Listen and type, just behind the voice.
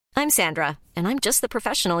I'm Sandra, and I'm just the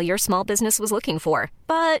professional your small business was looking for.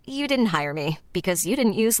 But you didn't hire me because you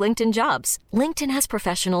didn't use LinkedIn Jobs. LinkedIn has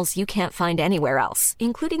professionals you can't find anywhere else,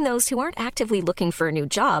 including those who aren't actively looking for a new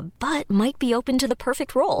job, but might be open to the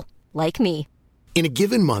perfect role, like me. In a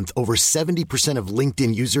given month, over 70% of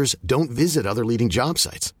LinkedIn users don't visit other leading job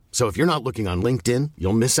sites. So if you're not looking on LinkedIn,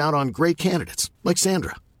 you'll miss out on great candidates like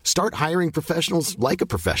Sandra. Start hiring professionals like a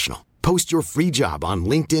professional. Post your free job on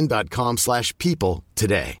linkedin.com/people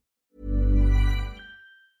today.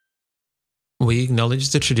 We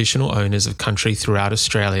acknowledge the traditional owners of country throughout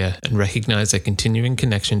Australia and recognise their continuing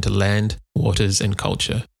connection to land, waters and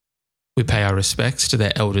culture. We pay our respects to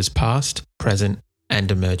their elders past, present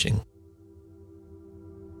and emerging.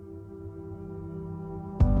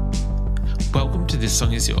 Welcome to This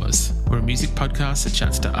Song Is Yours. We're a music podcast that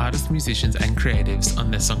chats to artists, musicians and creatives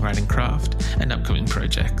on their songwriting craft and upcoming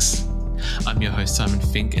projects. I'm your host Simon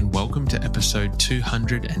Fink and welcome to episode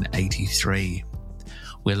 283.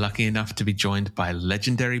 We're lucky enough to be joined by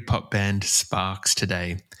legendary pop band Sparks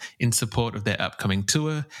today in support of their upcoming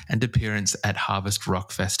tour and appearance at Harvest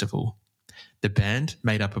Rock Festival. The band,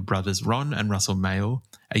 made up of brothers Ron and Russell Mael,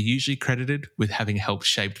 are usually credited with having helped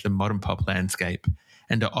shape the modern pop landscape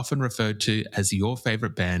and are often referred to as your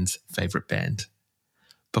favourite band's favourite band.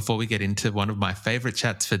 Before we get into one of my favourite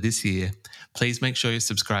chats for this year, please make sure you're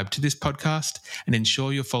subscribed to this podcast and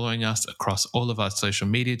ensure you're following us across all of our social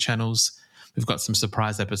media channels. We've got some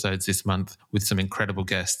surprise episodes this month with some incredible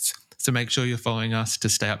guests, so make sure you're following us to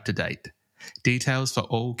stay up to date. Details for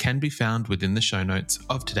all can be found within the show notes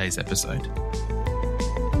of today's episode.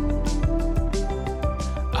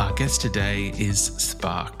 Our guest today is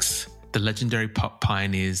Sparks. The legendary pop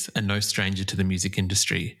pioneers are no stranger to the music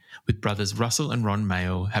industry, with brothers Russell and Ron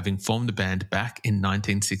Mael having formed the band back in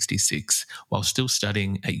 1966 while still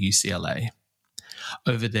studying at UCLA.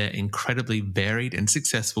 Over their incredibly varied and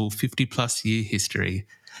successful 50-plus year history,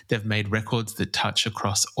 they've made records that touch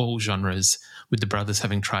across all genres, with the brothers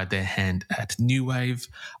having tried their hand at new wave,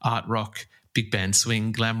 art rock, big band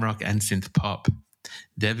swing, glam rock and synth pop.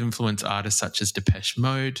 They've influenced artists such as Depeche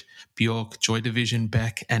Mode, Bjork, Joy Division,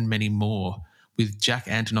 Beck, and many more, with Jack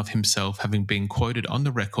Antonoff himself having been quoted on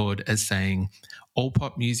the record as saying, "All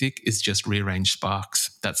pop music is just rearranged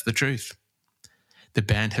Sparks. That's the truth." The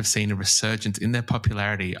band have seen a resurgence in their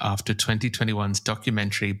popularity after 2021's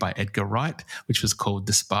documentary by Edgar Wright, which was called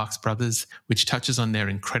The Sparks Brothers, which touches on their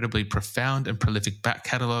incredibly profound and prolific back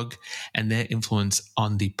catalogue and their influence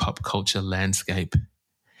on the pop culture landscape.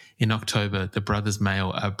 In October, the brothers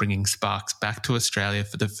Mael are bringing Sparks back to Australia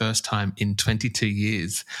for the first time in 22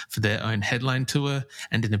 years for their own headline tour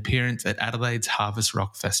and an appearance at Adelaide's Harvest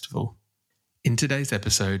Rock Festival. In today's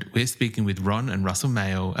episode, we're speaking with Ron and Russell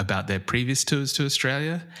Mael about their previous tours to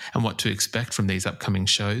Australia and what to expect from these upcoming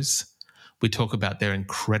shows. We talk about their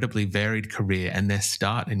incredibly varied career and their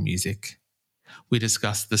start in music. We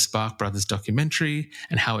discuss the Spark Brothers documentary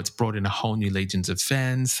and how it's brought in a whole new legions of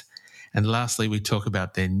fans. And lastly, we talk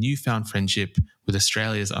about their newfound friendship with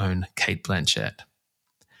Australia's own Cate Blanchett.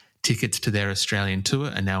 Tickets to their Australian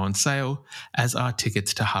tour are now on sale, as are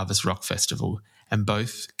tickets to Harvest Rock Festival, and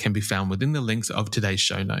both can be found within the links of today's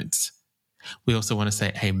show notes. We also want to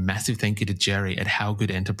say a massive thank you to Jerry at How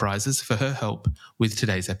Good Enterprises for her help with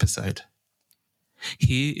today's episode.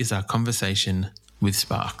 Here is our conversation with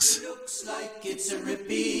Sparks. Looks like it's a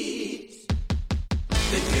repeat.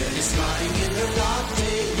 The girl is crying in her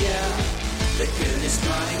latte, yeah. The girl is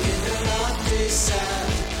crying in her latte, sad.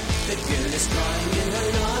 The girl is crying in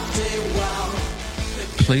her latte, wow.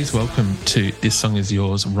 Please welcome to This Song Is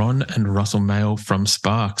Yours, Ron and Russell Mael from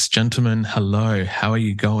Sparks. Gentlemen, hello. How are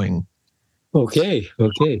you going? Okay.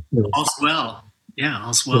 All's well. Yeah,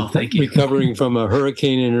 all's well. Thank you. Recovering from a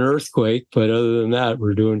hurricane and an earthquake, but other than that,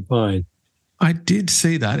 we're doing fine. I did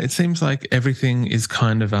see that. It seems like everything is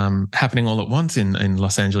kind of happening all at once in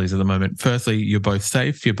Los Angeles at the moment. Firstly, you're both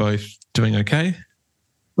safe. You're both doing okay?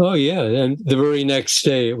 Oh, yeah. And the very next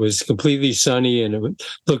day, it was completely sunny and it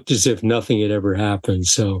looked as if nothing had ever happened.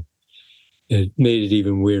 So it made it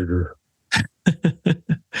even weirder.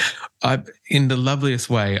 In the loveliest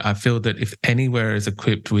way, I feel that if anywhere is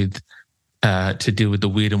equipped with to deal with the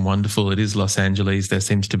weird and wonderful, it is Los Angeles. There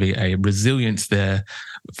seems to be a resilience there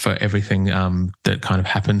for everything that kind of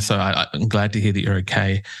happens. So I'm glad to hear that you're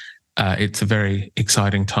okay. It's a very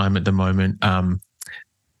exciting time at the moment.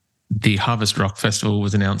 The Harvest Rock Festival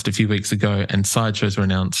was announced a few weeks ago and sideshows were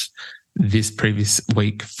announced this previous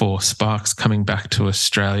week for Sparks coming back to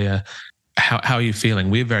Australia. How are you feeling?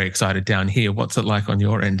 We're very excited down here. What's it like on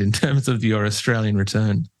your end in terms of your Australian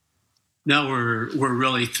return? No, we're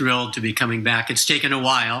really thrilled to be coming back. It's taken a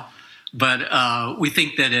while, but we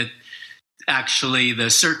think that actually the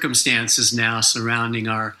circumstances now surrounding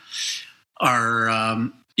our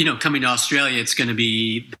coming to Australia, it's going to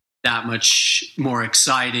be that much more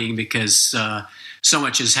exciting because so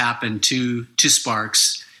much has happened to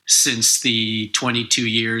Sparks since the 22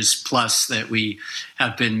 years plus that we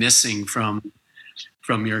have been missing from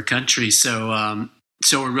your country. So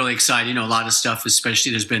we're really excited. A lot of stuff,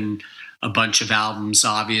 especially there's been a bunch of albums,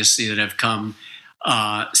 obviously, that have come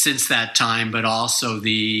since that time, but also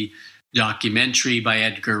the documentary by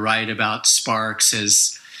Edgar Wright about Sparks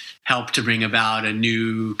has helped to bring about a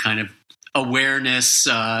new kind of awareness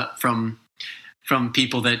from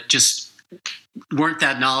people that just weren't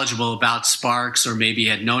that knowledgeable about Sparks, or maybe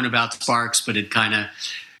had known about Sparks but had kind of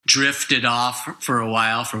drifted off for a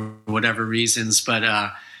while for whatever reasons.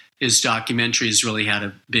 But his documentary has really had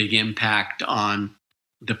a big impact on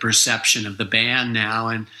the perception of the band now,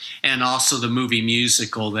 and also the movie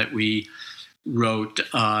musical that we wrote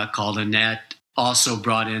called Annette also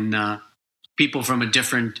brought in people from a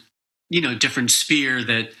different sphere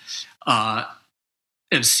that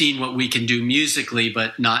have seen what we can do musically,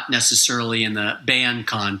 but not necessarily in the band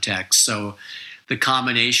context. So the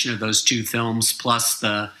combination of those two films plus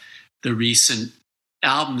the recent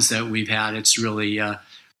albums that we've had, it's really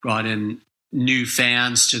brought in new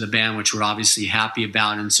fans to the band, which we're obviously happy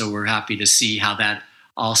about. And so we're happy to see how that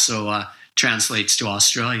also translates to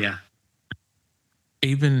Australia.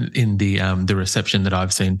 Even in the reception that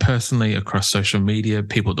I've seen personally across social media,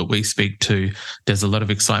 people that we speak to, there's a lot of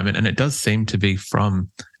excitement, and it does seem to be from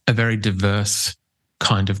a very diverse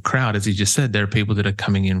kind of crowd. As you just said, there are people that are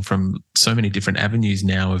coming in from so many different avenues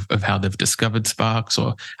now of how they've discovered Sparks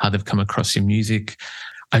or how they've come across your music.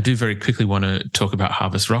 I do very quickly want to talk about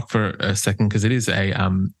Harvest Rock for a second, because it is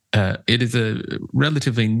a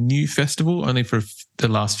relatively new festival, only for the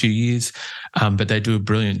last few years, but they do a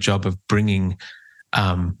brilliant job of bringing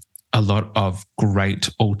a lot of great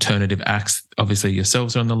alternative acts. Obviously,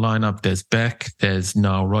 yourselves are on the lineup. There's Beck, there's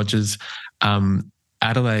Nile Rodgers.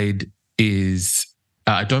 Adelaide is,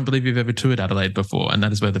 I don't believe you've ever toured Adelaide before, and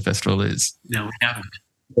that is where the festival is. No, we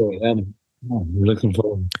haven't. We're looking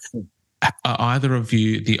forward. Are either of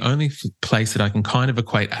you, the only place that I can kind of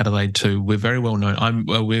equate Adelaide to, we're very well known,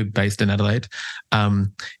 we're based in Adelaide,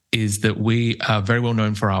 is that we are very well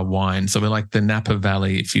known for our wine. So we're like the Napa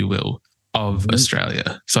Valley, if you will, of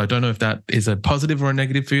Australia. So I don't know if that is a positive or a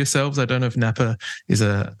negative for yourselves. I don't know if Napa is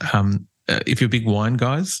if you're big wine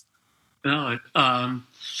guys. No,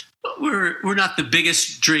 we're not the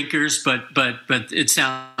biggest drinkers, but it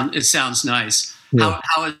sounds nice. Yeah.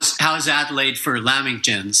 How is Adelaide for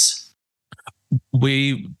Lamingtons?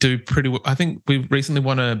 We do pretty well. I think we recently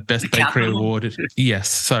won a Best Bakery Award. Yes.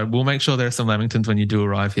 So we'll make sure there are some Lamingtons when you do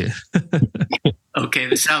arrive here. Okay,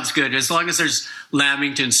 that sounds good. As long as there's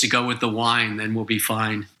Lamingtons to go with the wine, then we'll be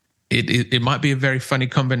fine. It might be a very funny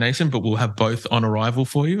combination, but we'll have both on arrival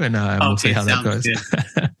for you, and we'll see how that goes. Good.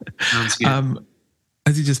 Sounds good.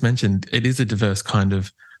 As you just mentioned, it is a diverse kind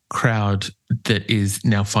of crowd that is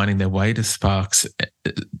now finding their way to Sparks.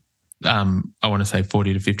 I want to say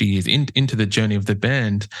 40 to 50 years into the journey of the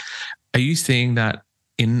band. Are you seeing that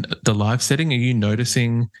in the live setting? Are you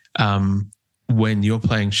noticing when you're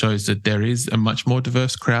playing shows that there is a much more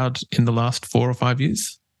diverse crowd in the last 4 or 5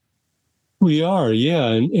 years? We are, yeah.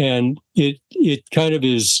 And it kind of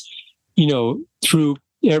is, through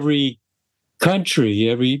every country,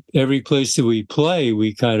 every place that we play,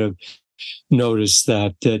 we kind of notice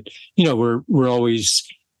that we're always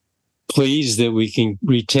pleased that we can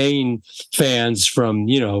retain fans from,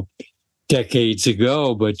 decades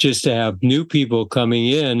ago, but just to have new people coming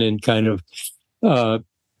in and kind of,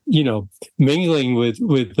 mingling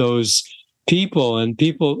with those people, and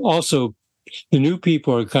people also, the new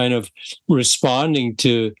people are kind of responding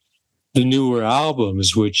to the newer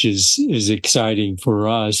albums, which is exciting for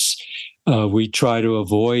us. We try to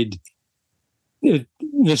avoid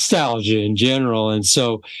nostalgia in general, and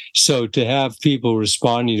so to have people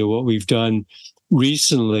responding to what we've done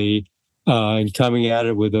recently and coming at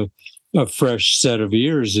it with a fresh set of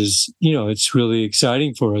ears is, it's really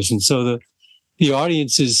exciting for us. And so the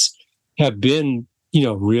audiences have been,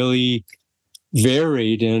 really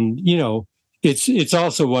varied, and it's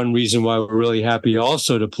also one reason why we're really happy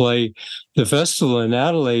also to play the festival in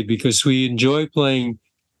Adelaide, because we enjoy playing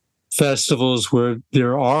festivals where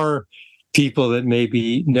there are people that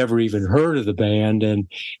maybe never even heard of the band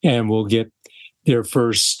and will get their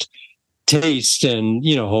first taste, and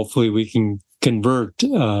hopefully we can convert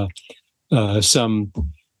some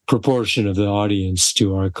proportion of the audience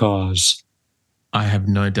to our cause. I have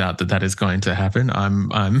no doubt that that is going to happen.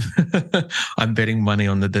 I'm I'm betting money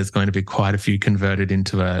on that. There's going to be quite a few converted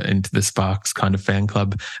into the Sparks kind of fan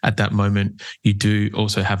club at that moment. You do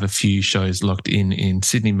also have a few shows locked in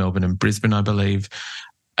Sydney, Melbourne, and Brisbane, I believe.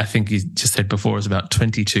 I think you just said before it was about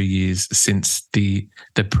 22 years since the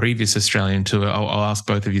previous Australian tour. I'll ask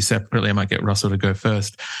both of you separately. I might get Russell to go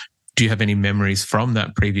first. Do you have any memories from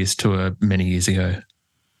that previous tour many years ago?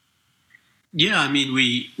 Yeah, I mean,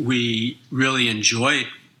 we really enjoyed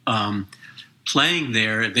playing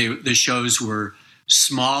there. The shows were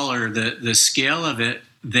smaller, the scale of it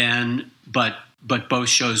then, but both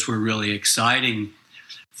shows were really exciting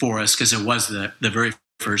for us because it was the very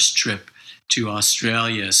first trip to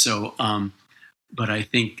Australia. So, but I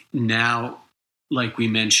think now, like we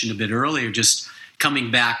mentioned a bit earlier, just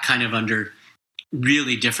coming back kind of under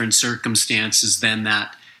really different circumstances than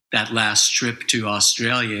that last trip to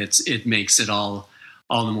Australia, it makes it all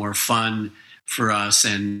the more fun for us,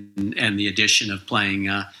 and the addition of playing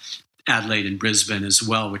Adelaide and Brisbane as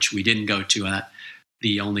well, which we didn't go to at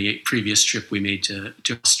the only previous trip we made to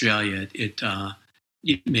Australia. It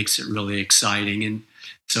makes it really exciting, and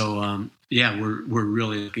so we're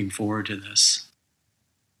really looking forward to this.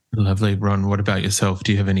 Lovely. Ron, what about yourself?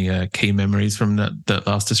 Do you have any key memories from that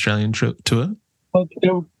last Australian tour? Well,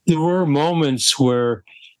 there were moments where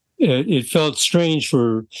it felt strange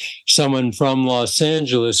for someone from Los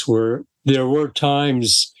Angeles, where there were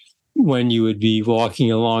times when you would be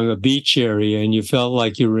walking along a beach area and you felt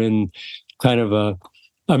like you were in kind of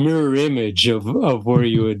a mirror image of where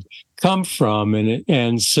you had come from.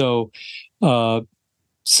 And so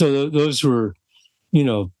those were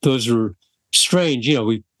strange.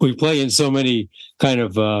 We play in so many kind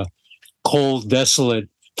of cold, desolate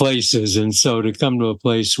places, and so to come to a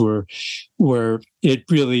place where it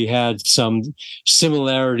really had some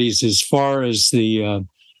similarities as far as the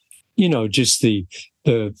just the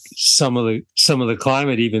some of the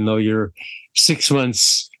climate, even though we're 6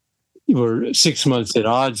 months at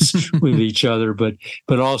odds with each other,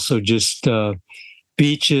 but also just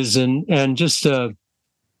beaches and just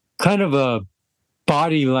kind of a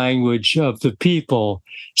body language of the people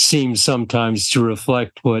seems sometimes to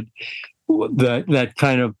reflect what that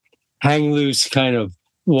kind of hang loose kind of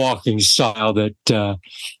walking style that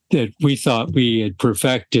we thought we had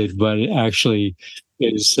perfected, but it actually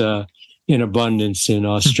is in abundance in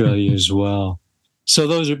Australia as well. So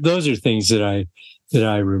those are things that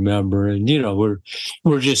I remember, and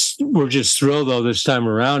we're just thrilled though this time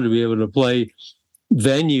around to be able to play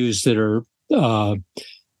venues that are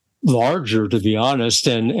larger, to be honest,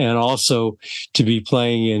 and also to be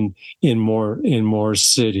playing in more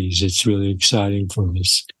cities. It's really exciting for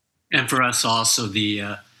us. And for us also,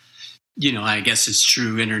 I guess it's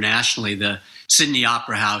true internationally, the Sydney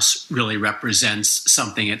Opera House really represents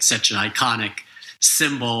something. It's such an iconic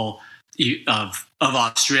symbol of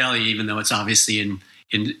Australia, even though it's obviously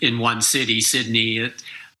in one city, Sydney,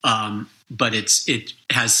 but it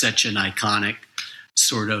has such an iconic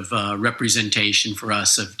sort of representation for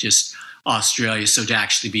us of just Australia. So to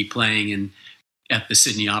actually be playing at the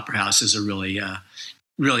Sydney Opera House is a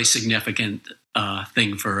really significant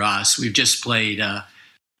thing for us. We've just played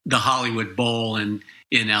the Hollywood Bowl in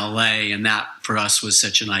LA, and that for us was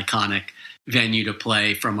such an iconic venue to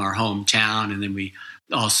play from our hometown. And then we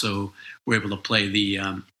also were able to play the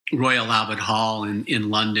Royal Albert Hall in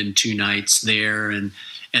London 2 nights there, and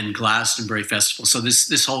Glastonbury Festival. So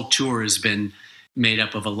this whole tour has been made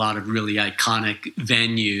up of a lot of really iconic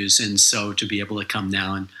venues, and so to be able to come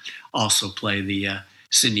now and also play the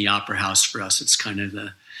Sydney Opera House for us, it's kind of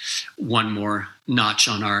the one more notch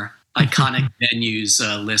on our iconic venues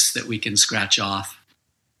list that we can scratch off.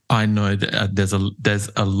 I know that there's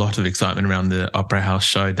a lot of excitement around the Opera House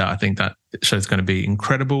show. That I think that show is going to be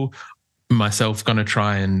incredible. Myself going to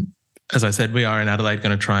try and, as I said, we are in Adelaide,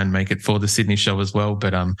 going to try and make it for the Sydney show as well.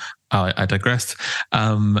 But I digress.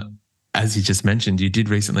 As you just mentioned, you did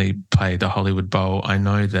recently play the Hollywood Bowl. I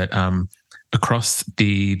know that across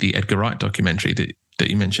the Edgar Wright documentary that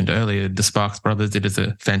you mentioned earlier, the Sparks Brothers did as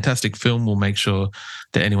a fantastic film. We'll make sure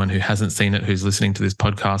that anyone who hasn't seen it, who's listening to this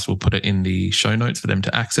podcast, will put it in the show notes for them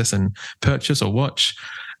to access and purchase or watch.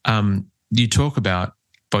 You talk about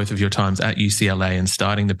both of your times at UCLA and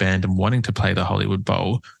starting the band and wanting to play the Hollywood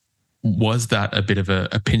Bowl. Was that a bit of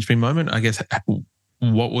a pinch me moment? I guess,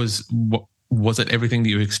 what was it everything that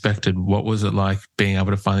you expected? What was it like being able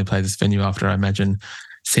to finally play this venue after, I imagine,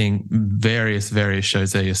 seeing various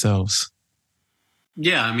shows there yourselves?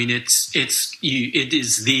 Yeah, I mean, it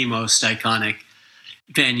is the most iconic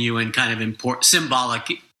venue and kind of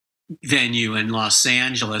symbolic venue in Los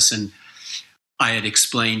Angeles. And I had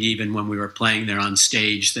explained even when we were playing there on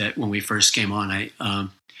stage that when we first came on, I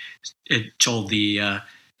it told the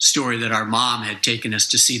story that our mom had taken us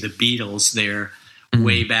to see the Beatles there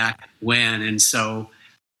way back when. And so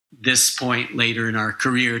this point later in our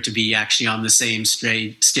career to be actually on the same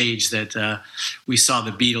stage that we saw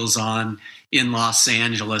the Beatles on in Los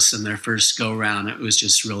Angeles in their first go round, it was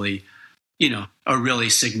just really, a really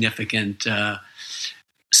significant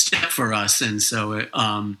step for us. And so,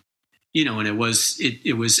 and it was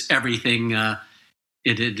everything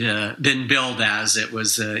it had been billed as. It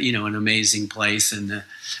was, an amazing place. And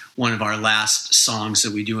one of our last songs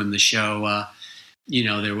that we do in the show,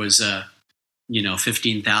 there was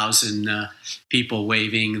 15,000 people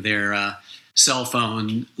waving their cell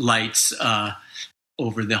phone lights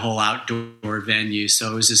over the whole outdoor venue.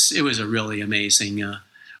 So it was a really amazing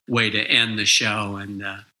way to end the show. And,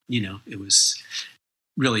 it was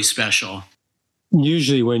really special.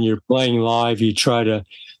 Usually when you're playing live, you try to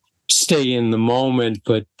stay in the moment,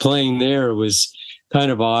 but playing there was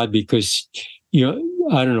kind of odd because, I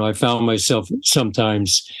don't know, I found myself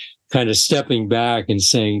sometimes kind of stepping back and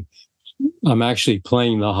saying, I'm actually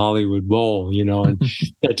playing the Hollywood Bowl, and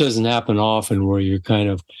that doesn't happen often where you're kind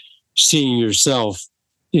of seeing yourself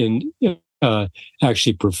in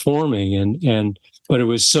actually performing. But it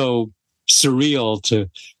was so surreal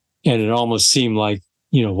and it almost seemed like,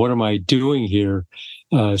 what am I doing here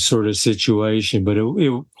sort of situation. But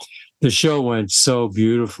the show went so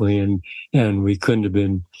beautifully and we couldn't have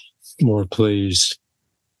been more pleased.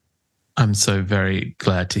 I'm so very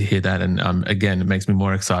glad to hear that. And again, it makes me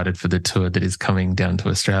more excited for the tour that is coming down to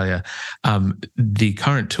Australia. The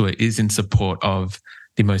current tour is in support of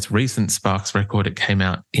the most recent Sparks record. It came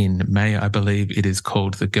out in May, I believe. It is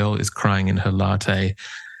called The Girl Is Crying in Her Latte.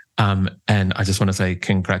 And I just want to say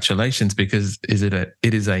congratulations because it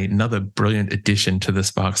is another brilliant addition to the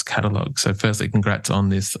Sparks catalogue. So firstly, congrats on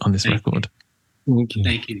this record. Thank you.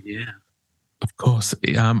 Thank you. Yeah. Of course.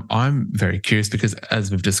 I'm very curious because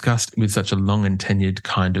as we've discussed with such a long and tenured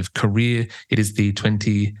kind of career, it is the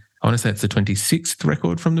 26th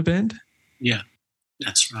record from the band? Yeah,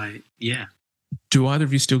 that's right. Yeah. Do either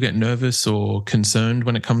of you still get nervous or concerned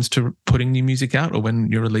when it comes to putting new music out or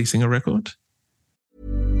when you're releasing a record?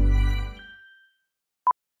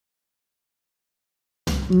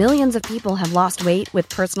 Millions of people have lost weight with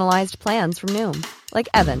personalized plans from Noom. Like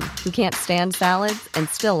Evan, who can't stand salads and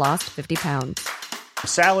still lost 50 pounds.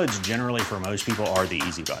 Salads generally for most people are the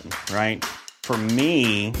easy button, right? For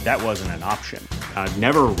me, that wasn't an option. I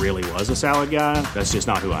never really was a salad guy. That's just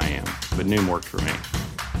not who I am. But Noom worked for me.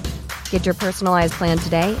 Get your personalized plan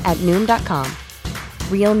today at Noom.com.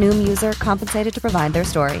 Real Noom user compensated to provide their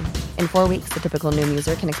story. In 4 weeks, the typical Noom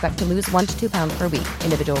user can expect to lose 1 to 2 pounds per week.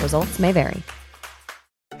 Individual results may vary.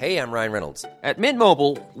 Hey, I'm Ryan Reynolds. At Mint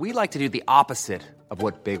Mobile, we like to do the opposite of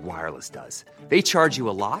what Big Wireless does. They charge you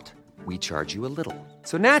a lot, we charge you a little.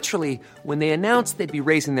 So naturally, when they announced they'd be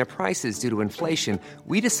raising their prices due to inflation,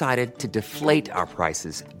 we decided to deflate our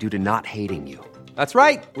prices due to not hating you. That's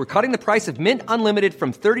right. We're cutting the price of Mint Unlimited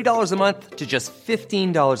from $30 a month to just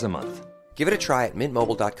 $15 a month. Give it a try at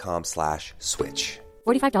mintmobile.com/switch.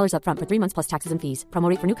 $45 up front for 3 months plus taxes and fees. Promo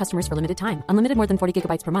rate for new customers for limited time. Unlimited more than 40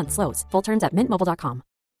 gigabytes per month. Slows full terms at mintmobile.com.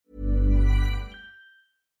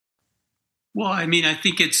 Well, I mean, I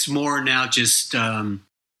think it's more now just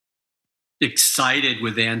excited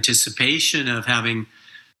with the anticipation of having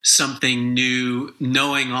something new,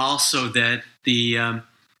 knowing also that the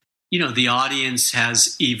audience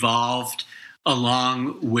has evolved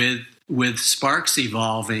along with Sparks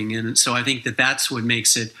evolving. And so I think that that's what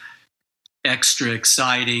makes it extra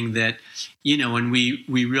exciting that, when we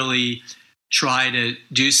really try to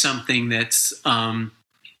do something that's,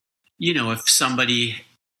 if somebody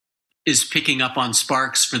is picking up on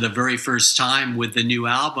Sparks for the very first time with the new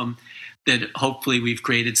album, that hopefully we've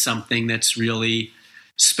created something that's really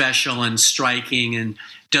special and striking and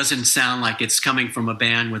doesn't sound like it's coming from a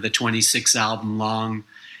band with a 26 album long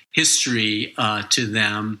history to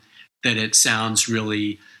them, that it sounds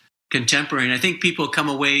really contemporary. And I think people come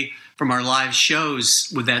away from our live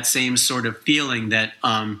shows with that same sort of feeling that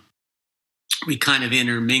we kind of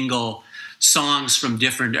intermingle songs from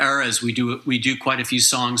different eras. We do quite a few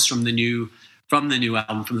songs from the new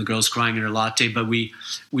album, from The Girl's Crying in Her Latte, but we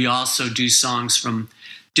also do songs from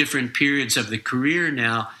different periods of the career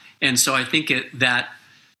now. And so I think that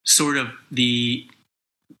sort of the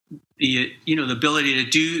ability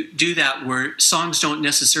to do that, where songs don't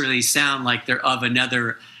necessarily sound like they're of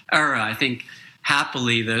another era. I think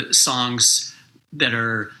happily the songs that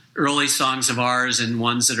are early songs of ours and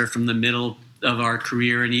ones that are from the middle of our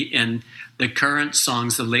career and the current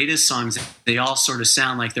songs, the latest songs, they all sort of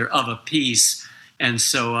sound like they're of a piece And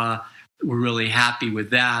so we're really happy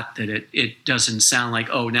with that it doesn't sound like,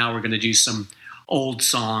 oh, now we're going to do some old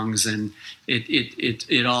songs, and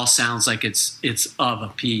it all sounds like it's of a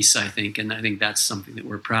piece, I think. And I think that's something that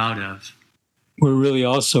we're proud of. We're really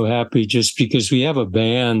also happy just because we have a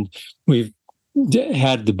band. We've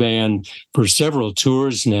had the band for several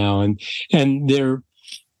tours now, and they're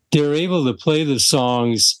able to play the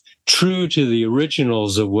songs true to the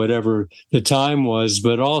originals of whatever the time was,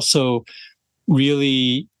 but also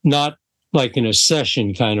really not like in a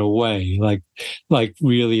session kind of way, like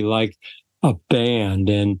really like a band.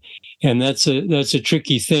 And that's a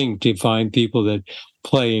tricky thing, to find people that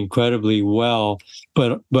play incredibly well,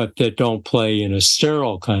 but that don't play in a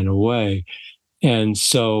sterile kind of way. And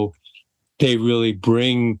so they really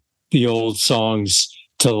bring the old songs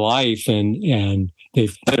to life, and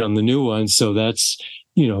they've played on the new ones. So that's,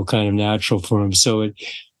 kind of natural for them. So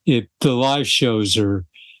the live shows are,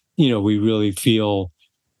 we really feel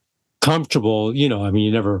comfortable. You're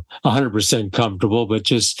never 100% comfortable, but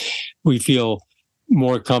just we feel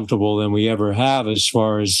more comfortable than we ever have as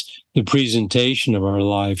far as the presentation of our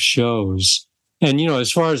live shows. And,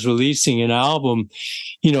 as far as releasing an album,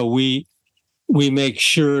 we make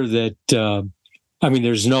sure that,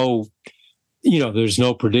 there's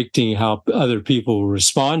no predicting how other people will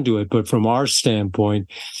respond to it. But from our standpoint,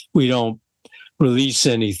 we don't release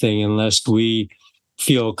anything unless we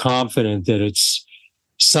feel confident that it's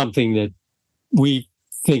something that we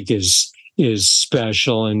think is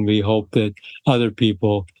special, and we hope that other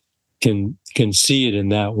people can see it in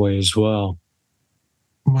that way as well.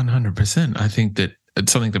 100%. I think that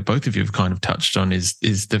it's something that both of you have kind of touched on is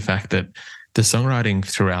the fact that the songwriting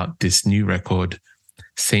throughout this new record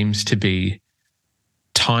seems to be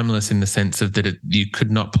timeless, in the sense of that you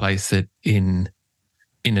could not place it in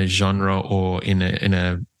a genre or in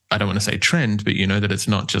a I don't want to say trend, but that it's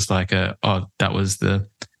not just like that was the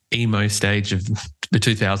emo stage of the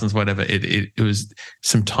 2000s, whatever. It was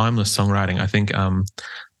some timeless songwriting. I think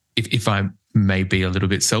if I may be a little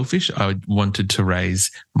bit selfish, I wanted to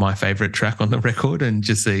raise my favorite track on the record and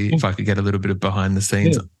just see if I could get a little bit of behind the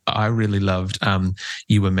scenes. Yeah. I really loved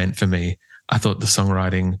You Were Meant for Me. I thought the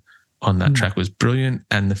songwriting on that track was brilliant,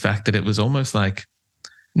 and the fact that it was almost like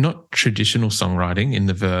not traditional songwriting in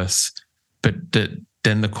the verse, but that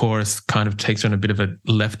then the chorus kind of takes on a bit of a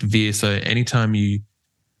left veer. So anytime you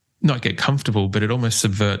not get comfortable, but it almost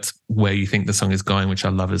subverts where you think the song is going, which I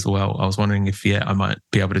love as well. I was wondering if, I might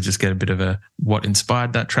be able to just get a bit of what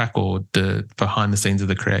inspired that track, or the behind the scenes of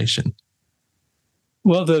the creation.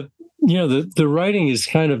 Well, the writing is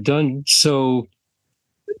kind of done so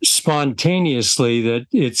spontaneously that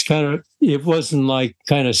it wasn't like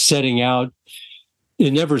kind of setting out.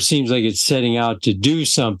 It never seems like it's setting out to do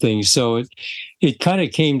something. So it kind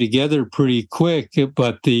of came together pretty quick.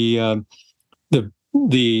 But the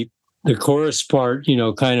chorus part,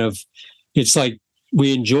 kind of, it's like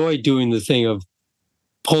we enjoy doing the thing of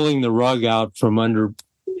pulling the rug out from under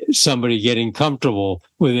somebody, getting comfortable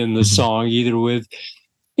within the song, either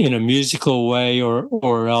in a musical way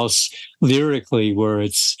or else lyrically, where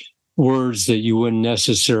it's words that you wouldn't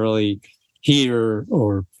necessarily hear,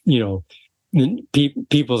 or,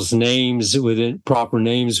 people's names proper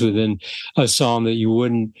names within a song that you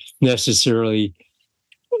wouldn't necessarily,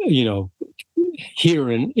 hear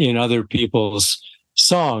in other people's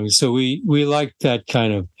songs. So we like that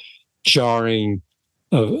kind of jarring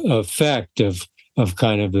effect of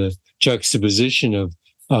kind of the juxtaposition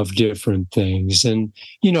of different things. And,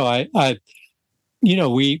 we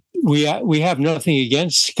have nothing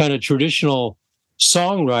against kind of traditional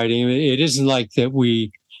songwriting. It isn't like that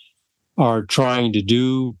we are trying to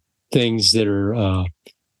do things that are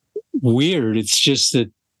weird. It's just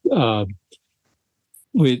that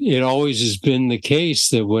it always has been the case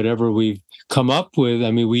that whatever we've come up with,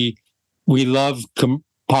 we love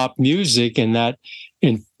pop music, and that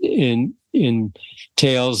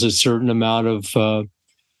entails a certain amount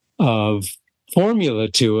of formula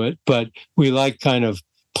to it, but we like kind of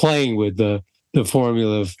playing with the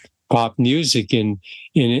formula of pop music in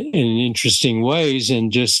interesting ways,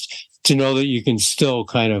 and just to know that you can still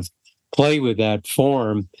kind of play with that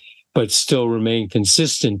form, but still remain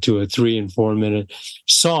consistent to a 3 and 4 minute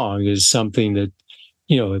song is something that,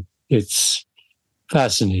 it's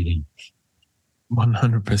fascinating.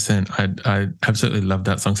 100%. I absolutely love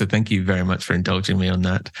that song. So thank you very much for indulging me on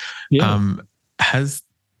that. Yeah.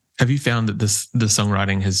 Have you found that the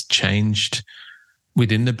songwriting has changed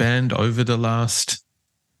within the band over the last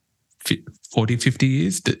 40, 50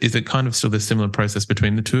 years? Is it kind of still the similar process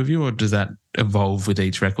between the two of you, or does that evolve with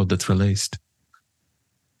each record that's released?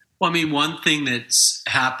 Well, one thing that's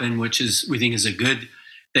happened, which we think is a good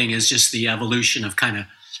thing is just the evolution of kind of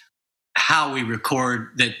how we record.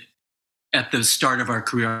 That at the start of our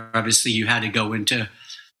career, obviously you had to go into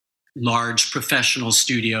large professional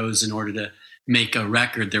studios in order to make a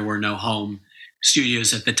record. There were no home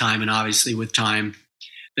studios at the time. And obviously with time,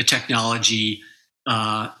 the technology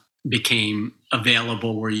became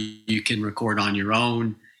available where you can record on your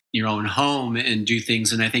own home and do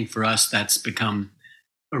things. And I think for us, that's become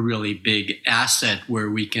a really big asset, where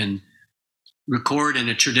we can record in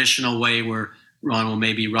a traditional way, where Ron will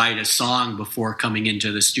maybe write a song before coming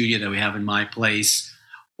into the studio that we have in my place,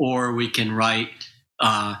 or we can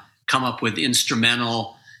come up with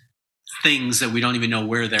instrumental things that we don't even know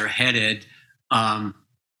where they're headed, but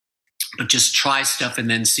just try stuff and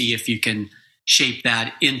then see if you can shape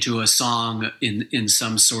that into a song in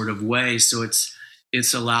some sort of way. So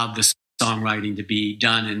it's allowed the songwriting to be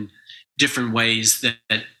done in different ways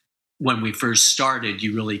that when we first started,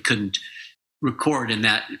 you really couldn't record in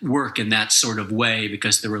that work in that sort of way,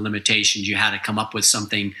 because there were limitations. You had to come up with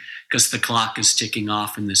something because the clock is ticking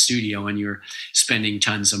off in the studio and you're spending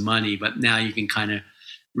tons of money. But now you can kind of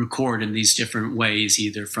record in these different ways,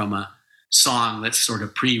 either from a song that's sort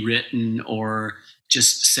of pre-written, or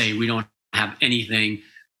just say, we don't have anything,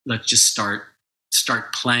 let's just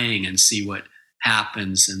start playing and see what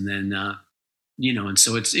happens. And then, and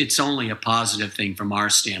so it's only a positive thing from our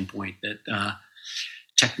standpoint that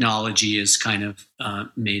technology has kind of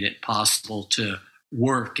made it possible to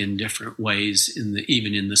work in different ways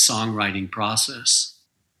even in the songwriting process.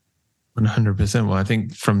 100%. Well, I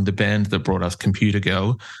think from the band that brought us Computer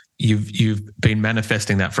Girl, you've been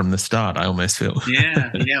manifesting that from the start, I almost feel.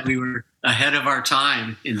 Yeah, we were ahead of our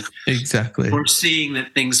time in exactly foreseeing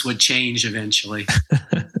that things would change eventually.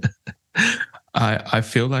 I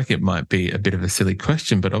feel like it might be a bit of a silly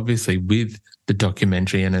question, but obviously with the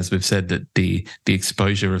documentary, and as we've said, that the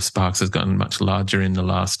exposure of Sparks has gotten much larger in the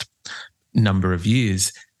last number of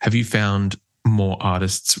years, have you found more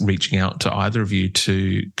artists reaching out to either of you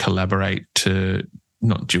to collaborate, to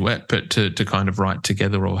not duet, but to kind of write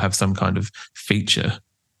together or have some kind of feature?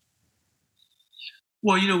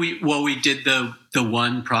 Well, we did the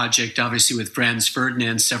one project, obviously, with Franz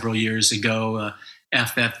Ferdinand several years ago,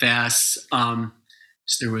 FFS.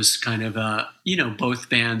 So there was kind of both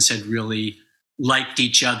bands had really liked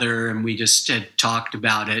each other, and we just had talked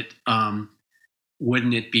about it.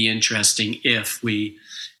 Wouldn't it be interesting if we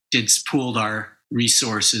pooled our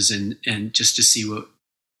resources and just to see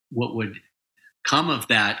what would come of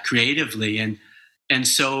that creatively, and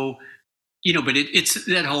so but it's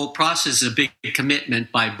that whole process is a big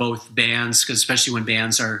commitment by both bands, because especially when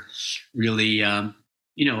bands are really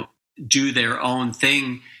do their own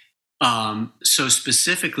thing so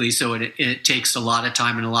specifically, so it takes a lot of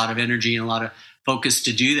time and a lot of energy and a lot of focus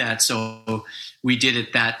to do that. So we did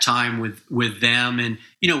it that time with them, and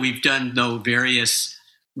we've done various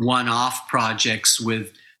one-off projects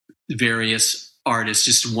with various artists,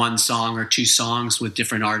 just one song or two songs with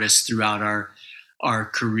different artists throughout our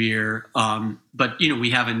career. But we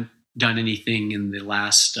haven't done anything in the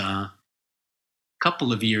last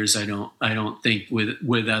couple of years. I don't think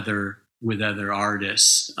with other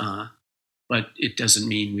artists. But it doesn't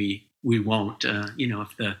mean we won't.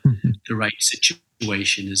 If the right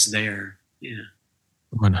situation is there. Yeah.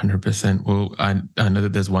 100%. Well, I know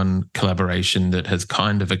that there's one collaboration that has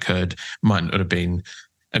kind of occurred, might not have been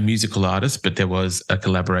a musical artist, but there was a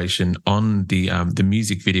collaboration on the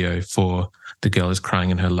music video for The Girl Is Crying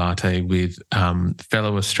in Her Latte with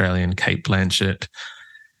fellow Australian Cate Blanchett.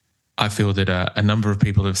 I feel that a number of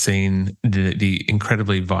people have seen the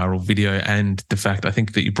incredibly viral video, and the fact, I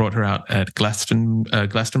think, that you brought her out at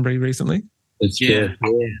Glastonbury recently. It's good.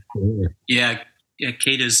 Yeah.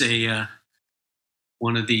 Cate is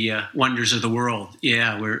one of the wonders of the world.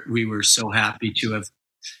 Yeah, we were so happy to have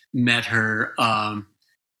met her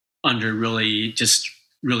under really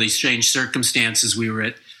strange circumstances. We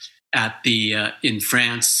were at the in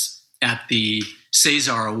France at the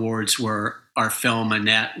César Awards, where our film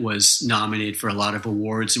Annette was nominated for a lot of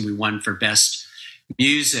awards, and we won for Best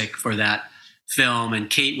Music for that film. And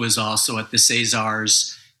Cate was also at the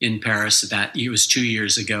Césars in Paris. It was 2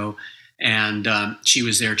 years ago, and she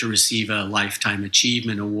was there to receive a Lifetime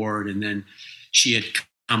Achievement Award. And then she had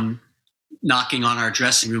come knocking on our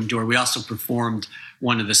dressing room door. We also performed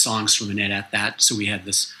one of the songs from Annette at that, so we had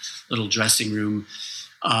this little dressing room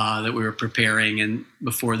that we were preparing and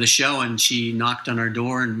before the show, and she knocked on our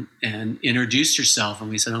door and introduced herself, and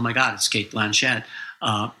we said, "Oh my God, it's Cate Blanchett.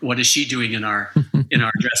 What is she doing in our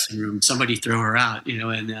dressing room? Somebody throw her out!"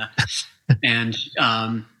 And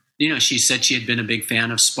she said she had been a big fan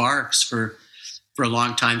of Sparks for a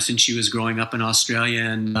long time, since she was growing up in Australia,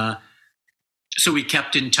 and so we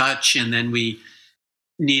kept in touch, and then we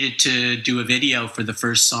needed to do a video for the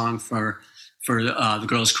first song for The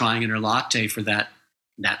Girl's Crying in Her Latte, for that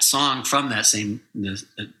song from that same the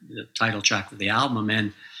title track of the album.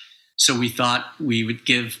 And so we thought we would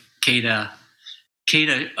give Kate a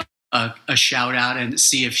shout out and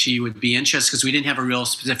see if she would be interested, because we didn't have a real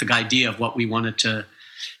specific idea of what we wanted to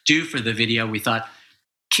do for the video. We thought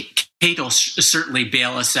Kate will certainly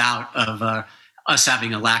bail us out of us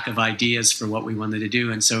having a lack of ideas for what we wanted to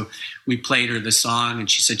do. And so we played her the song, and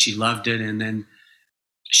she said she loved it. And then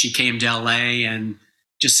she came to LA and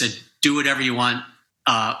just said, do whatever you want.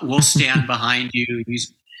 We'll stand behind you, be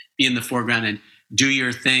in the foreground and do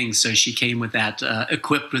your thing. So she came with that,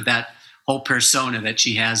 equipped with that whole persona that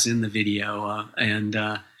she has in the video,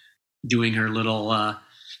 and doing her little,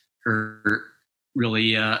 her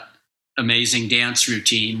really amazing dance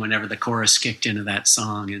routine whenever the chorus kicked into that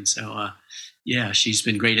song. And so, yeah, she's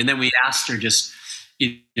been great. And then we asked her, just,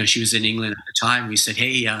 she was in England at the time. We said,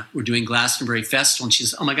 hey, we're doing Glastonbury Festival. And she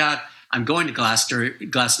says, oh my God, I'm going to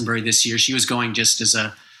Glastonbury this year. She was going just as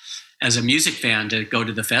a music fan to go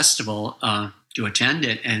to the festival, to attend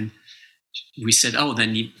it. And we said, oh,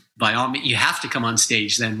 then by all means, you have to come on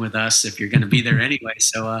stage then with us if you're going to be there anyway.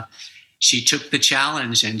 So she took the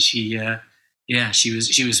challenge, and she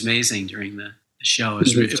was amazing during the show.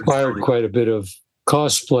 It inspired quite a bit of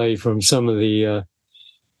cosplay from some of the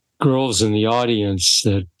girls in the audience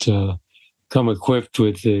that come equipped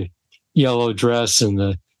with the yellow dress and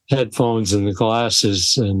the headphones and the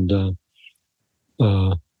glasses, and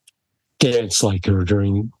dance like her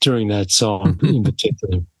during that song in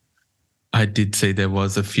particular. I did see there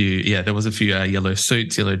was a few yellow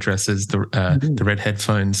suits, yellow dresses, the red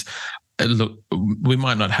headphones. Look, we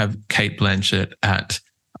might not have Cate Blanchett at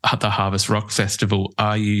the Harvest Rock Festival.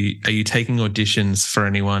 Are you taking auditions for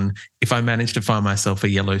anyone? If I manage to find myself a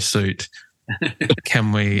yellow suit,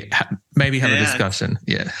 can we maybe have a discussion?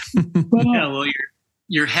 Yeah. Well,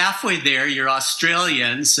 you're halfway there. You're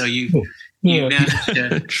Australian, so you managed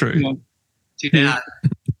to True. do that.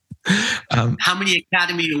 How many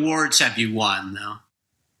Academy Awards have you won, though?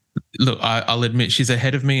 Look, I'll admit she's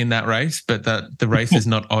ahead of me in that race, but the race is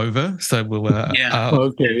not over. So we'll. Yeah.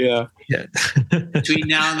 Between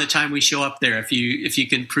now and the time we show up there, if you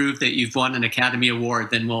can prove that you've won an Academy Award,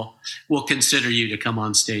 then we'll consider you to come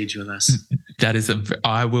on stage with us. That is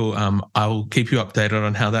I will keep you updated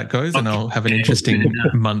on how that goes, and I'll have an interesting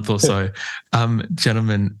month or so.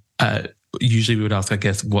 Gentlemen, usually we would ask, I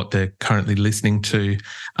guess, what they're currently listening to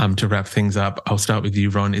wrap things up. I'll start with you,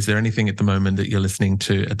 Ron. Is there anything at the moment that you're listening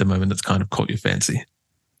to at the moment that's kind of caught your fancy?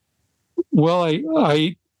 Well,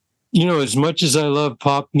 I as much as I love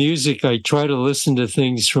pop music, I try to listen to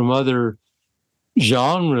things from other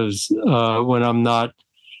genres when I'm not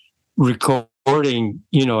recording.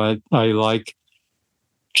 I like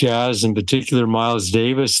jazz, in particular Miles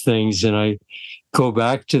Davis things, and I go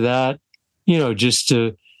back to that, just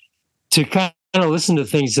to kind of listen to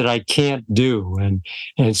things that I can't do.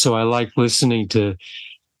 And so I like listening to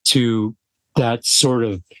that sort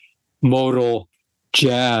of modal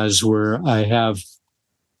jazz where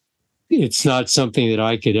it's not something that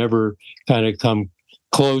I could ever kind of come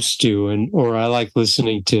close to. Or I like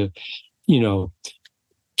listening to,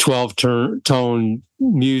 12-tone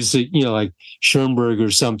music, like Schoenberg or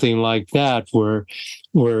something like that, where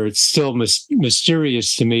it's still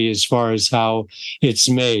mysterious to me as far as how it's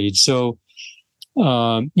made. So,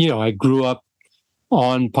 I grew up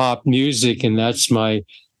on pop music, and that's my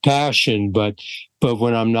passion. But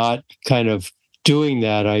when I'm not kind of doing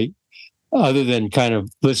that, other than kind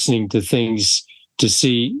of listening to things to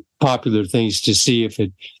see popular things to see if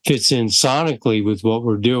it fits in sonically with what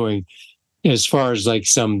we're doing, as far as like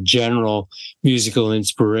some general musical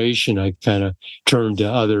inspiration, I kind of turn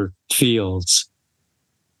to other fields.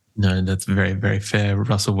 No, that's very, very fair.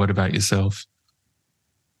 Russell, what about yourself?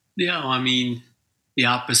 Yeah, I mean, the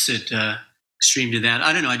opposite extreme to that.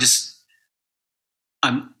 I don't know.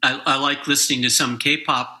 I like listening to some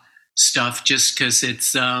K-pop stuff just because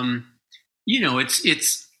it's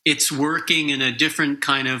it's working in a different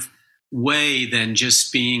kind of way than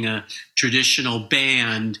just being a traditional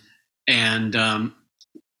band. And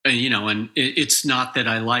it's not that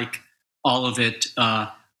I like all of it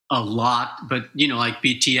a lot, but like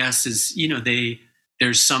BTS is,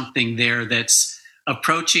 there's something there that's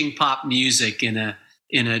approaching pop music in a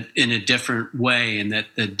different way, and that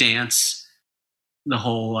the dance, the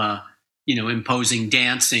whole imposing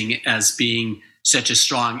dancing as being such a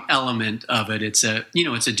strong element of it. It's a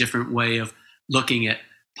a different way of looking at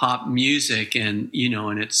pop music, and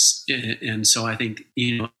and so I think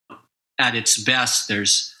at its best,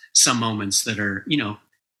 there's some moments that are,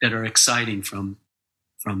 that are exciting from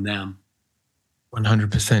them.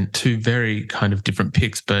 100%. Two very kind of different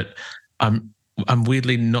picks, but I'm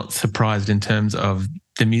weirdly not surprised in terms of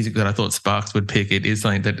the music that I thought Sparks would pick. It is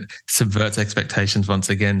something that subverts expectations once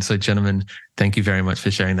again. So, gentlemen, thank you very much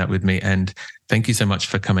for sharing that with me. And thank you so much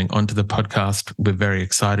for coming onto the podcast. We're very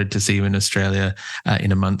excited to see you in Australia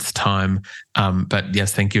in a month's time. But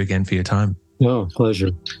yes, thank you again for your time. No, pleasure.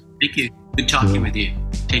 Thank you. Good talking with you.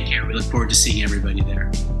 Take care. We look forward to seeing everybody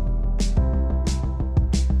there.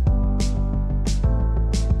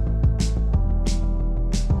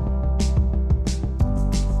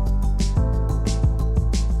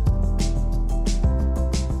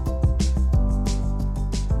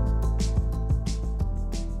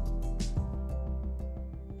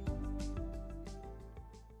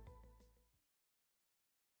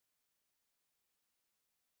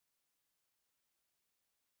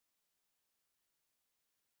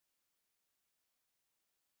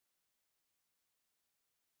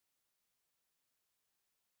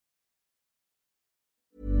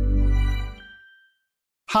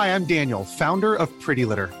 Hi, I'm Daniel, founder of Pretty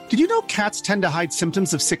Litter. Did you know cats tend to hide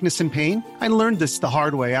symptoms of sickness and pain? I learned this the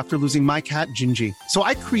hard way after losing my cat, Gingy. So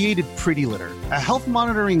I created Pretty Litter, a health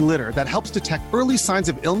monitoring litter that helps detect early signs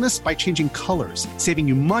of illness by changing colors, saving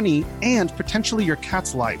you money and potentially your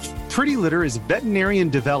cat's life. Pretty Litter is veterinarian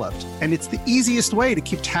developed, and it's the easiest way to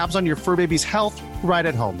keep tabs on your fur baby's health right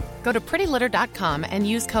at home. Go to prettylitter.com and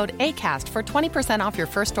use code ACAST for 20% off your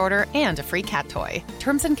first order and a free cat toy.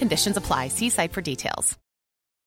 Terms and conditions apply. See site for details.